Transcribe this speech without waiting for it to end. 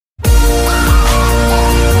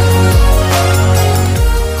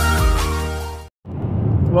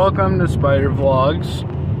welcome to Spider Vlogs.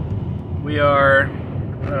 We are,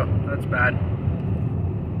 oh, that's bad.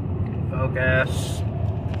 Focus.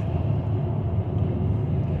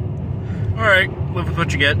 Alright, live with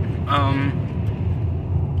what you get. I'm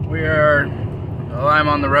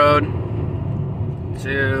on the road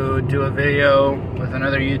to do a video with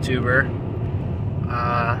another YouTuber.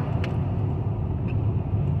 I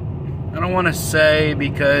don't want to say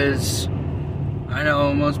because I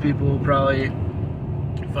know most people will probably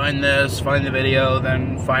find the video,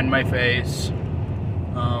 then find my face.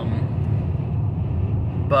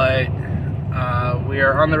 But we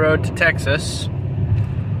are on the road to Texas.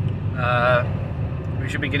 We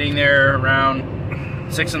should be getting there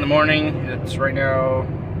around 6 in the morning. It's right now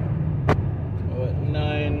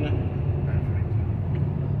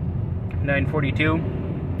 9:42.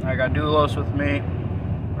 I got Doulos with me.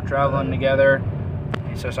 We're traveling together.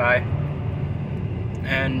 He says hi.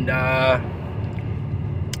 And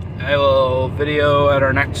I will video at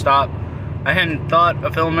our next stop. I hadn't thought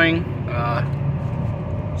of filming.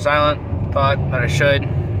 Silent thought that I should.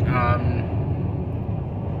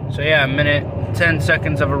 So yeah, a minute, 10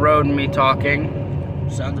 seconds of a road and me talking.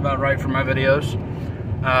 Sounds about right for my videos.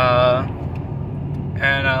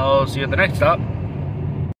 And I'll see you at the next stop.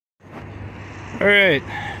 Alright,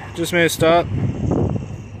 just made a stop.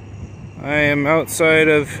 I am outside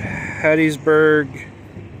of Hattiesburg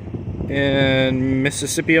in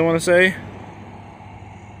Mississippi, I want to say.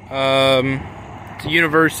 It's a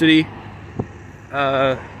university.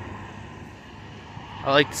 I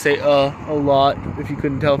like to say a lot, if you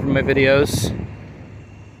couldn't tell from my videos.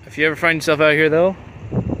 If you ever find yourself out here though,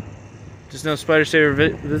 just know Spider Saver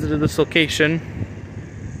visited this location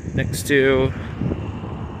next to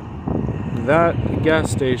that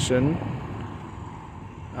gas station,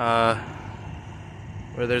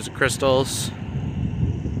 where there's crystals.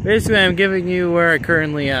 Basically, I'm giving you where I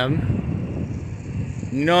currently am.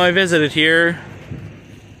 You know, I visited here,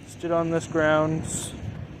 stood on this grounds,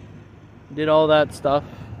 did all that stuff.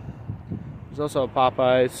 There's also a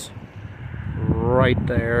Popeyes right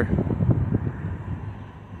there.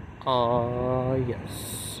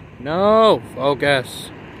 Yes. No! Focus.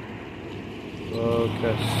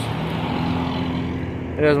 Focus.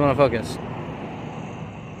 It doesn't want to focus.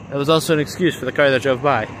 That was also an excuse for the car that drove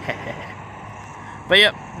by. But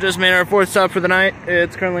yep, just made our fourth stop for the night.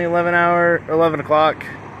 It's currently 11 o'clock.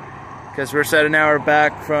 Because we're set an hour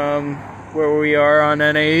back from where we are on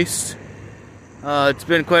NA East. It's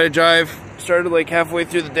been quite a drive. Started like halfway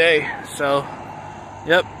through the day. So,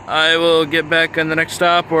 yep, I will get back on the next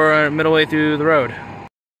stop or middle way through the road.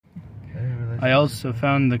 I also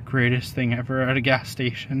found the greatest thing ever at a gas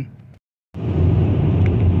station.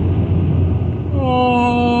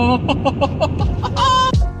 Oh.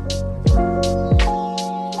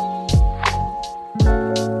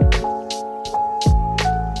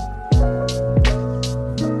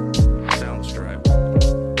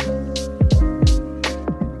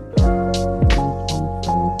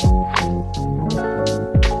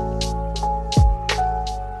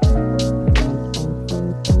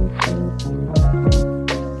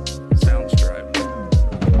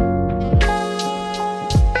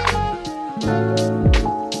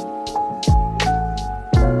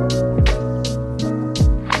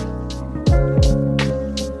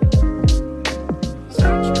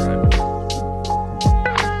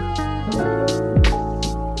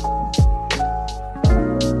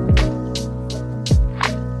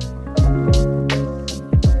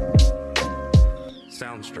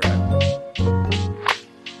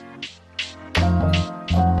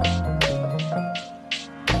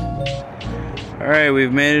 Alright,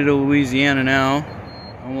 we've made it to Louisiana now.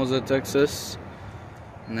 Almost at Texas.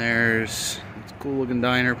 And there's this cool looking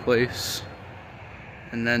diner place.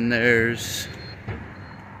 And then there's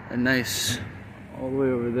a nice, all the way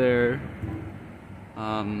over there,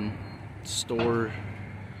 store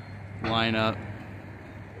lineup,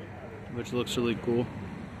 which looks really cool.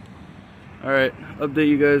 Alright, update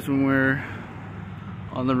you guys when we're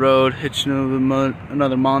on the road, hitching over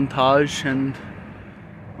another montage, and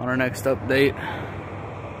on our next update.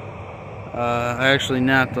 I actually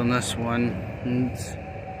napped on this one, and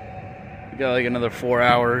we got like another 4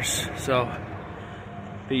 hours, so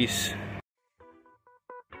peace.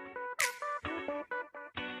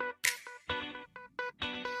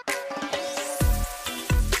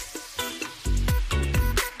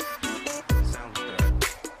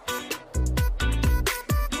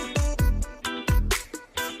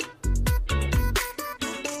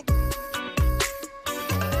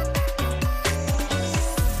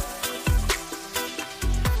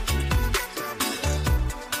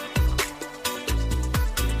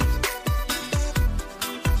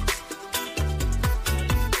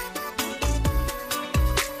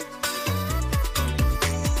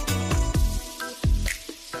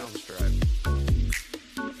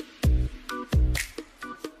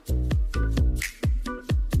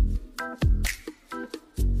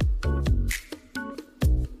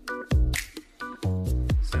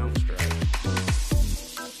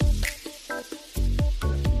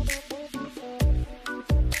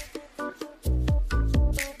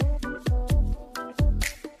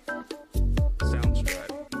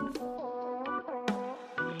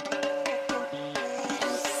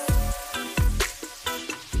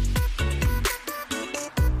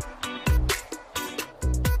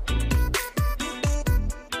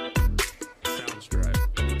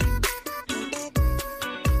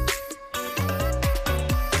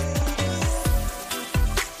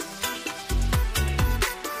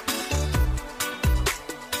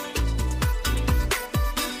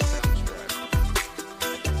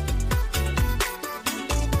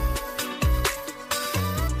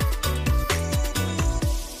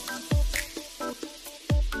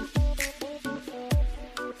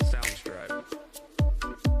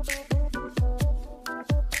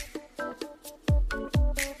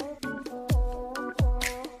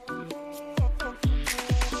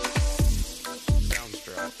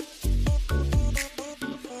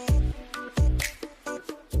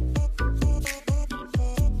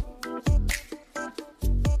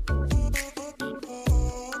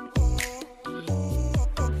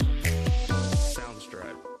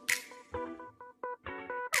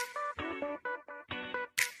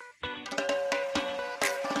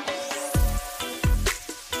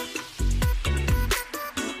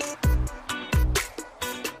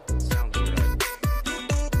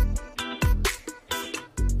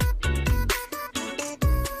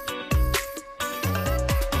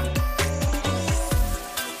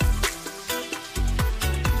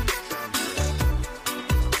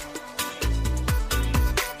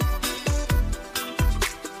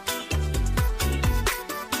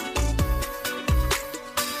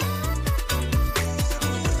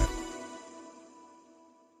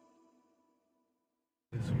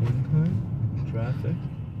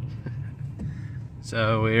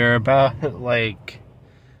 So we're about like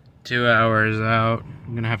 2 hours out.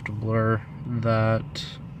 I'm gonna have to blur that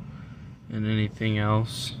and anything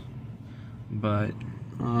else. But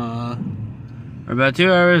we're about 2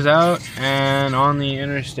 hours out, and on the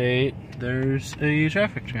interstate there's a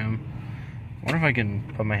traffic jam. I wonder if I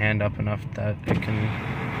can put my hand up enough that it can.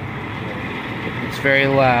 It's very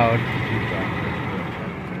loud.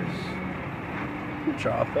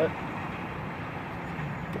 Drop it.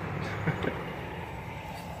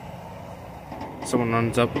 Someone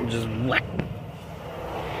runs up and just whack.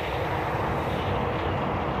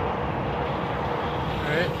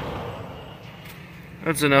 Alright.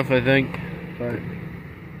 That's enough, I think. But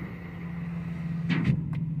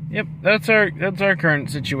yep, that's our current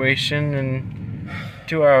situation, and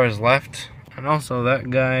 2 hours left. And also that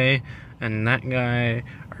guy and that guy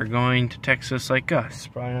are going to Texas like us.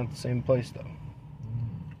 Probably not the same place though.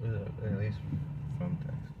 At least from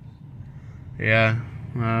Texas. Yeah.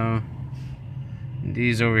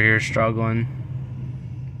 D's over here struggling.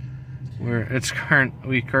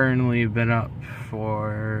 We currently been up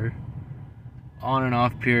for on and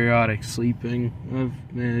off periodic sleeping.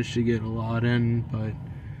 I've managed to get a lot in, but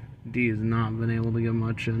D has not been able to get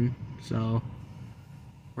much in. So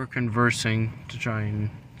we're conversing to try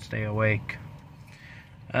and stay awake.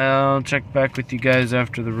 I'll check back with you guys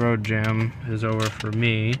after the road jam is over for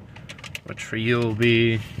me, which for you will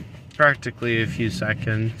be practically a few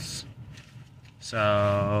seconds.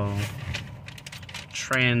 So,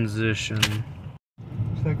 transition.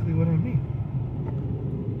 Exactly what I mean.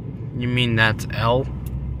 You mean that's L?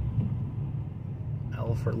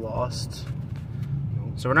 L for lost.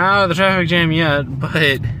 Nope. So we're not out of the traffic jam yet,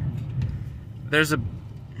 but there's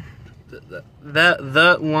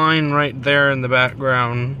that line right there in the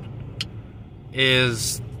background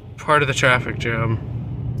is part of the traffic jam.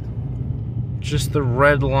 Just the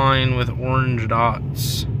red line with orange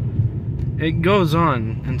dots. It goes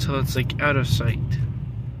on until it's like out of sight.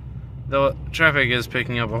 Though traffic is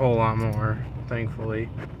picking up a whole lot more, thankfully.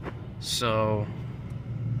 So,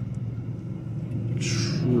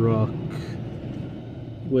 truck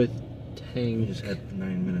with tank. We just had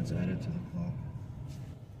 9 minutes added to the clock.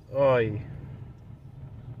 Oi.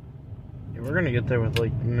 Yeah, we're gonna get there with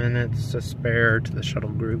like minutes to spare to the shuttle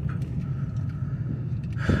group.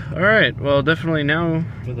 Alright, well definitely now.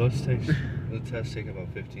 But the tests take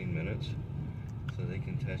about 15 minutes. So they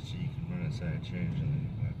can test you, you can run a side change and then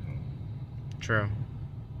go back home. True.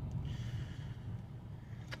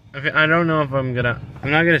 Okay, I don't know if I'm not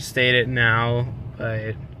gonna state it now,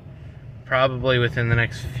 but probably within the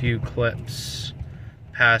next few clips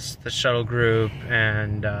past the shuttle group,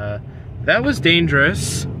 and that was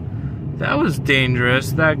dangerous. That was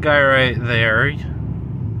dangerous. That guy right there.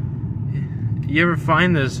 You ever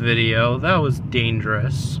find this video? That was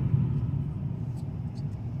dangerous.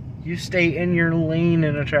 You stay in your lane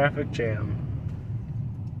in a traffic jam.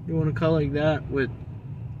 You want to cut like that with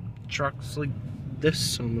trucks like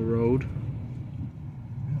this on the road?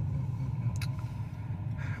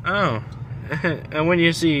 Oh, and when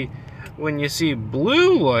you see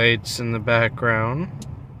blue lights in the background,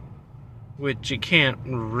 which you can't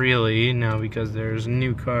really now because there's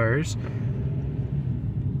new cars,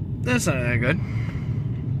 that's not that good.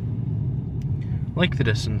 Like the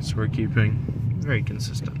distance we're keeping, very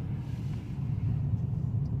consistent.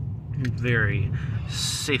 Very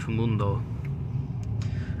safe mundo.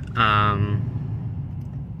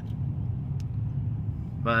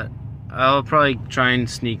 But I'll probably try and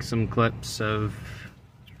sneak some clips of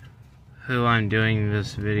who I'm doing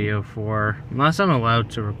this video for. Unless I'm allowed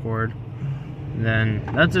to record, then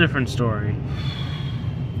that's a different story.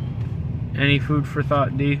 Any food for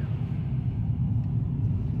thought, D?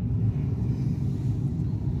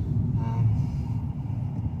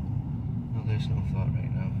 No, there's no thought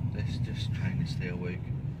right now. It's just trying to stay awake.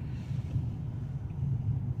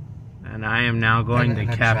 And I am now going to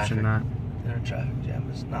caption that. Their traffic jam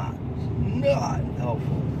is not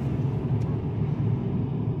helpful.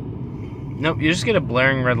 Nope, you just get a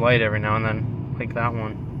blaring red light every now and then. Like that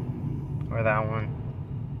one. Or that one.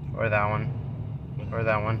 Or that one. Or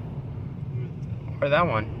that one. Or that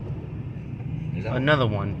one. Is that Another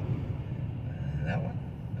one. That one.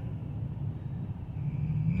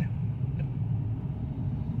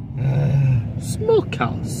 No.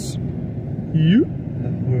 Smokehouse. You?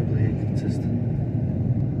 Horribly inconsistent.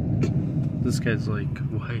 This guy's like,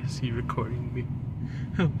 why is he recording me?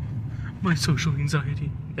 Oh, my social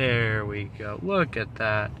anxiety. There we go. Look at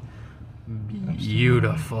that.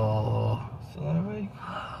 Beautiful. Still not awake?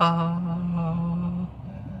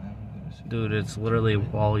 Dude, it's literally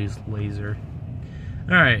Wally's laser.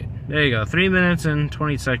 Alright, there you go. 3 minutes and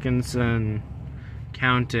 20 seconds, and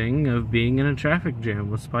counting of being in a traffic jam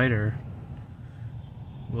with Spider.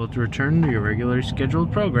 We'll return to your regularly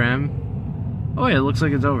scheduled program. Oh yeah, it looks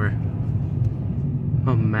like it's over.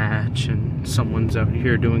 Imagine someone's out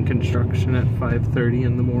here doing construction at 5:30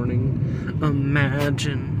 in the morning.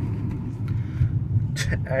 Imagine.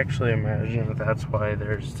 Actually, imagine if that's why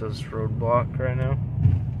there's this roadblock right now.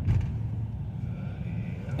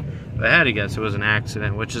 If I had to guess, it was an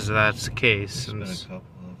accident, which is that's the case. There's been a couple of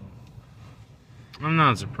them. I'm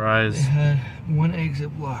not surprised. They had one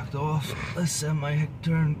exit blocked off. A semi had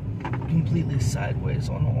turned completely sideways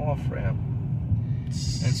on the off ramp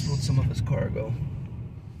and spilled some of his cargo.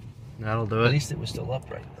 That'll do it. At least it was still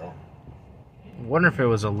upright, though. I wonder if it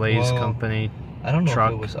was a Lay's company I don't know truck.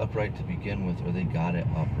 if it was upright to begin with, or they got it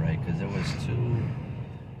upright, because there was 2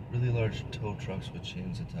 really large tow trucks with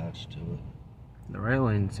chains attached to it. The right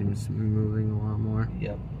lane seems to be moving a lot more.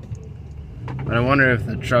 Yep. But I wonder if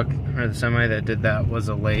the truck or the semi that did that was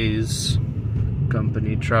a Lay's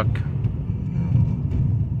company truck. No.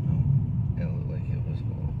 It looked like it was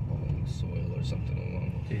hauling soil or something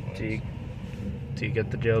along those lines. Do you get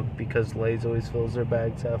the joke? Because Lay's always fills their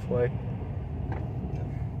bags halfway. No, I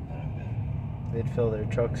don't get it. They'd fill their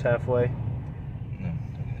trucks halfway. No, I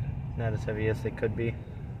don't get it. Not as heavy as they could be.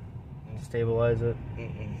 To stabilize it.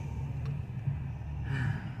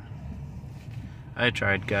 I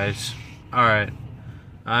tried, guys. Alright.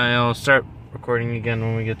 I'll start recording again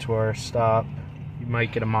when we get to our stop. You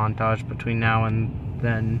might get a montage between now and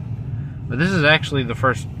then. But this is actually the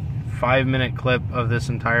first 5-minute clip of this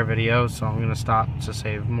entire video, so I'm going to stop to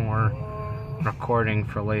save more recording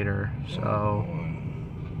for later. So,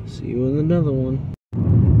 see you in another one.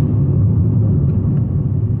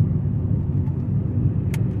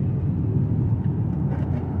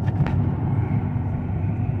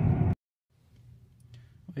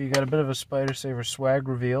 You got a bit of a Spider Saver swag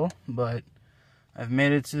reveal, but I've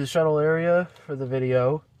made it to the shuttle area for the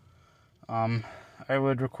video. I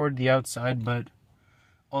would record the outside, but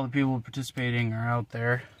all the people participating are out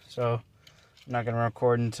there, so I'm not going to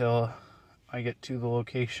record until I get to the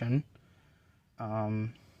location.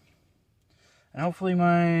 And hopefully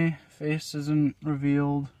my face isn't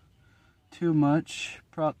revealed too much.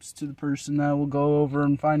 Props to the person that will go over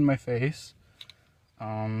and find my face.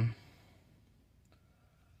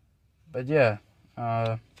 But yeah,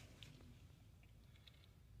 I'll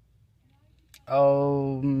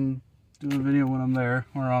do a video when I'm there.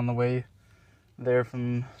 We're on the way there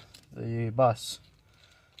from the bus.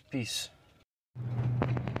 Peace.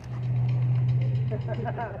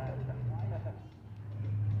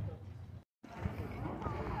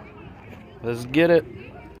 Let's get it.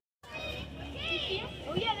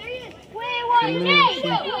 Oh yeah, there he is. We want Jake!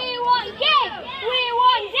 We want Jake! We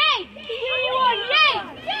want Jake! We want Jake!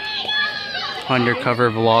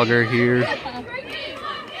 Undercover vlogger here.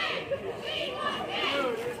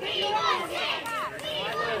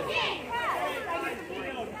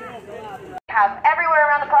 Have everywhere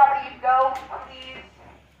around the property you go, please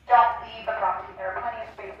don't leave the property. There are plenty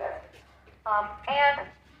of spaces. And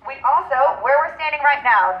we also, where we're standing right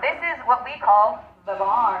now, this is what we call the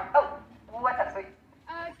barn. Oh, what's up, sweet?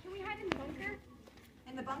 Can we hide in the bunker?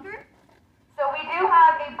 In the bunker? So we do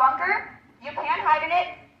have a bunker. You can hide in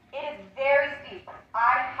it. It is very steep.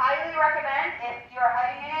 I highly recommend, if you're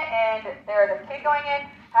hiding in it and there's a kid going in,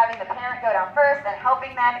 having the parent go down first and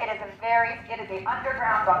helping them. It is an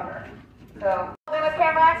underground bunker. So, with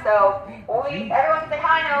camera, so everyone say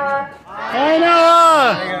hi, Noah. Hey,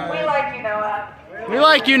 Noah! We like you, Noah. We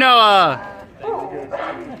like you, Noah! We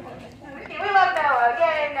love Noah.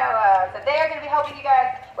 Yay, Noah. So they are going to be helping you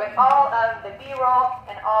guys with all of the B-roll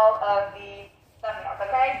and all of the thumbnails,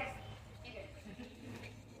 okay?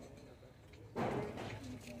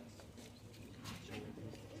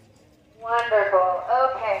 Wonderful.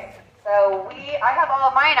 Okay. So I have all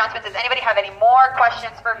of my announcements. Does anybody have any more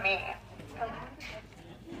questions for me?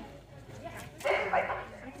 This is my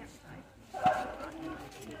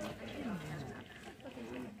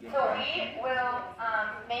So we will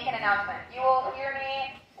make an announcement. You will hear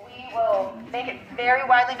me. We will make it very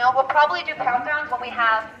widely known. We'll probably do countdowns when we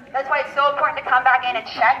have. That's why it's so important to come back in and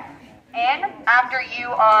check in after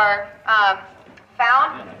you are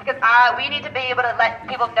found, because we need to be able to let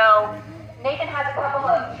people know. Nathan has a couple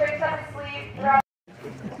of tricks up his sleeve throughout.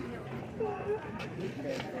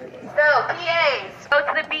 So, PAs, go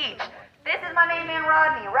to the beach. This is my main man,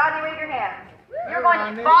 Rodney. Rodney, wave your hand. You're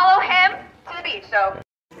going to follow him to the beach, so.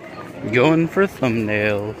 Going for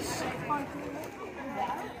thumbnails.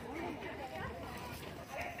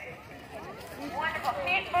 Wonderful.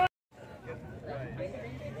 Can't move.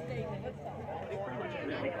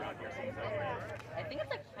 I think it's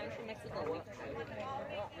like time for Mexico.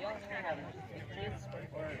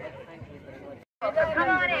 Come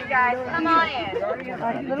on in, guys. Come on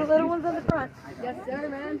in. Little ones on the front. Yes, sir,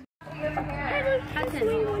 man.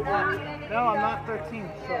 No, I'm not 13.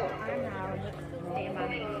 So.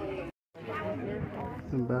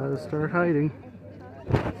 I'm about to start hiding.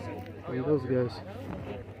 Look at those guys.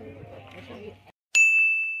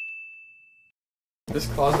 This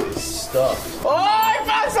closet is stuffed. Oh, I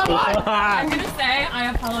found someone! I'm gonna say I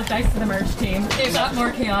apologize to the merch team. It got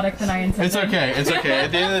more chaotic than I intended. It's okay, it's okay.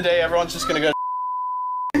 At the end of the day, everyone's just gonna go.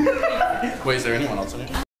 Wait, is there anyone else in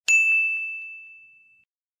here?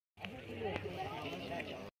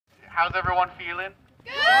 How's everyone feeling?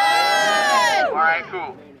 Good! Alright,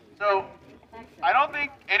 cool. So, I don't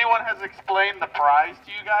think anyone has explained the prize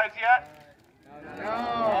to you guys yet.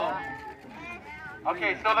 No.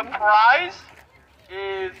 Okay, so the prize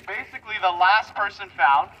is basically the last person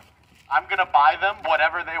found. I'm gonna buy them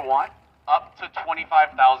whatever they want, up to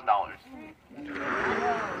 $25,000.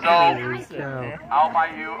 So, I'll buy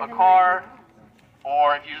you a car,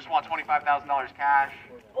 or if you just want $25,000 cash,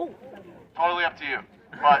 totally up to you.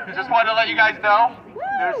 But just wanted to let you guys know,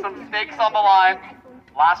 there's some stakes on the line.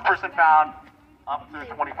 Last person found, up to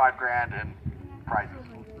 25 grand in prizes.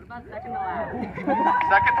 What about second to last?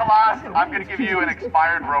 Second to last, I'm gonna give you an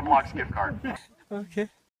expired Roblox gift card. Okay.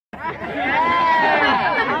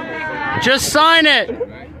 Just sign it!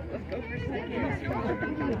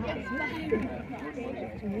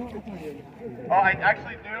 Oh, I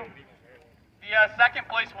actually do. The second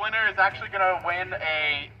place winner is actually gonna win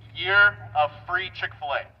a year of free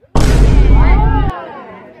Chick-fil-A.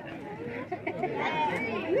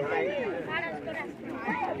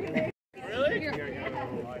 Really?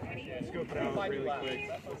 Scoop it out really quick.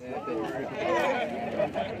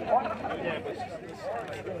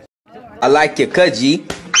 I like your cut, G.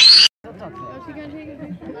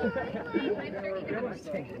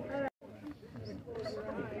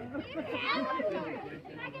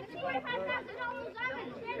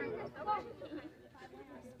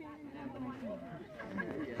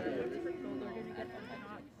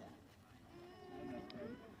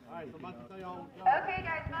 Okay,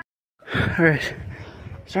 guys. Alright,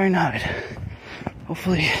 starting out.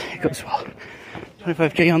 Hopefully it goes well.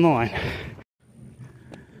 25K on the line.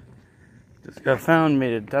 Just got found,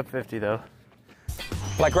 made it top 50 though.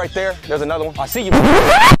 Like right there, there's another one. I see you.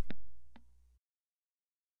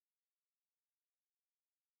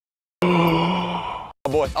 Oh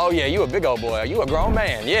boy. Oh yeah, you a big old boy. You a grown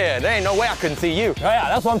man. Yeah, there ain't no way I couldn't see you. Yeah,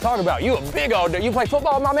 that's what I'm talking about. You a big old dude. You play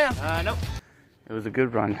football, my man? Nope. It was a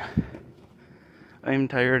good run. I'm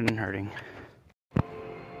tired and hurting.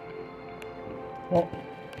 Well,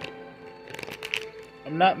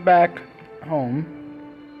 I'm not back home.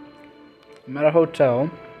 I'm at a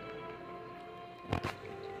hotel.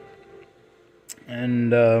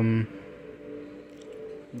 And, I'm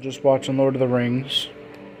just watching Lord of the Rings.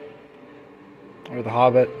 Or The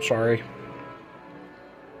Hobbit, sorry.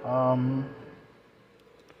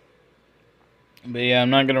 But yeah, I'm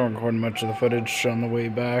not gonna record much of the footage on the way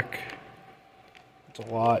back. It's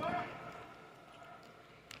a lot.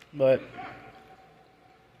 But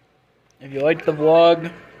if you like the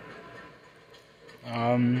vlog,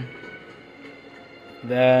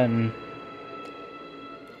 then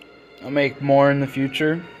I'll make more in the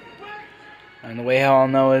future. And the way how I'll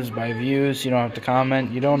know is by views. You don't have to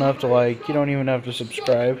comment, you don't have to like, you don't even have to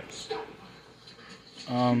subscribe.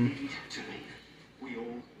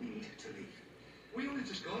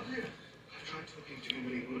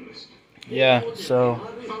 Yeah, so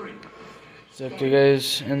see you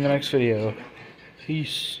guys in the next video.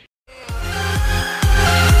 Peace.